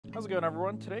How's it going,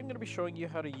 everyone? Today I'm going to be showing you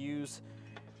how to use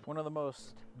one of the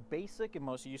most basic and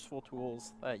most useful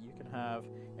tools that you can have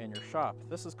in your shop.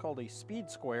 This is called a speed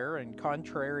square, and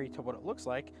contrary to what it looks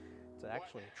like, it's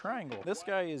actually a triangle. This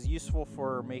guy is useful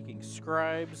for making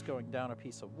scribes, going down a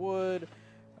piece of wood,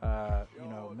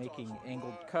 making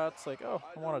angled cuts, like, oh,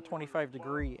 I want a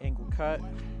 25-degree angle cut,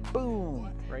 boom,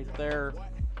 right there,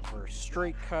 or a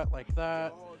straight cut like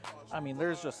that. I mean,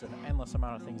 there's just an endless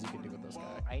amount of things you can do with this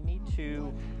guy. I need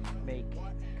to make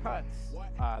cuts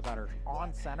that are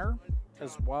on center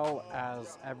as well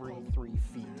as every 3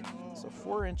 feet. So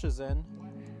 4 inches in,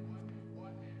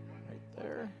 right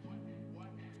there.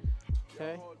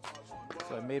 Okay,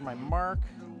 so I made my mark,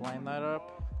 line that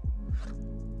up,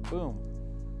 boom.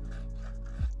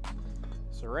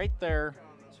 So right there,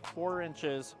 4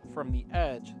 inches from the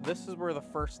edge, this is where the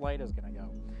first light is gonna go.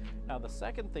 Now the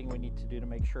second thing we need to do to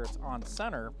make sure it's on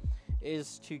center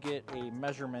is to get a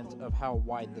measurement of how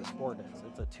wide this board is.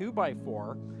 It's a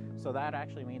 2x4, so that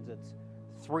actually means it's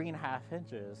 3.5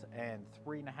 inches, and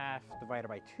 3.5 divided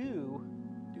by 2,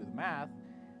 do the math,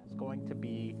 is going to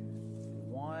be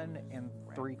 1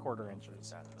 3/4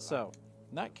 inches. So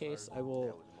in that case, I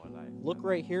will look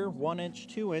right here, 1 inch,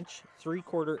 2 inch,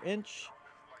 3/4 inch,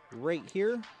 right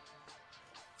here,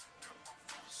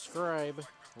 scribe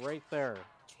right there.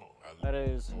 That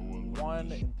is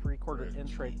 1 3/4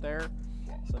 inch right there.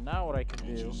 So now what I can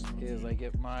do is I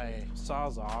get my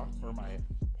Sawzall, or my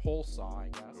hole saw, I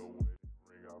guess.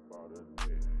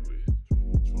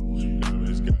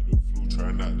 Got the flu,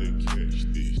 try not to catch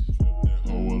this. That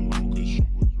hoe alone, cause she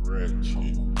was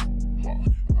ratchet.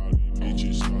 All these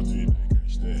bitches salty, they can't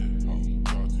stand. Salty,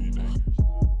 they can't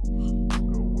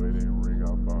stand. Go wedding ring, I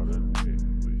bought a necklace.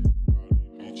 All these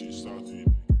bitches salty,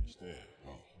 they can't stand.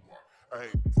 I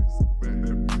ain't texting back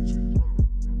that bitch.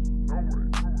 No way.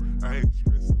 I ain't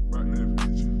stressing about that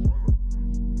bitch.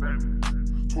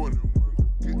 21, go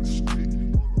get the stick.